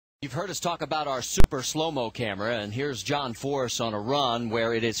You've heard us talk about our super slow-mo camera, and here's John Force on a run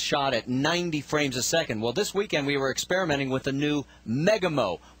where it is shot at 90 frames a second. Well, this weekend we were experimenting with the new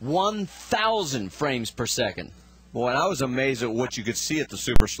Megamo, 1,000 frames per second. Boy, and I was amazed at what you could see at the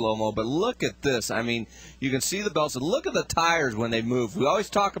super slow-mo, but look at this. I mean, you can see the belts, and look at the tires when they move. We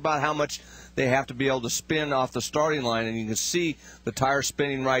always talk about how much they have to be able to spin off the starting line, and you can see the tires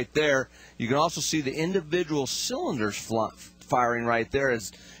spinning right there. You can also see the individual cylinders firing right there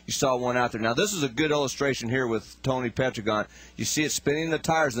as you saw one out there. Now, this is a good illustration here with Tony Petragon. You see it spinning the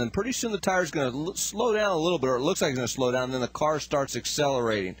tires, and then pretty soon the tire's going to slow down a little bit, or it looks like it's going to slow down, and then the car starts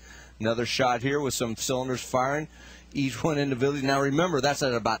accelerating. Another shot here with some cylinders firing, each one individually. Now remember, that's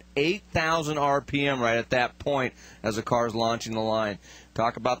at about 8,000 RPM right at that point as the car is launching the line.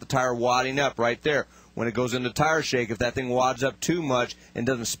 Talk about the tire wadding up right there. When it goes into tire shake, if that thing wads up too much and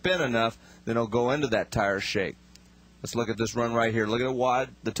doesn't spin enough, then it'll go into that tire shake. Let's look at this run right here. Look at it wad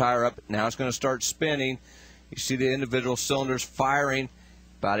the tire up. Now it's going to start spinning. You see the individual cylinders firing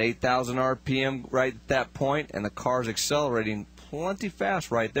about 8,000 RPM right at that point, and the car's accelerating plenty fast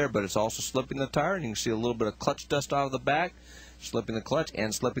right there, but it's also slipping the tire, and you can see a little bit of clutch dust out of the back, slipping the clutch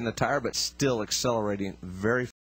and slipping the tire, but still accelerating very fast.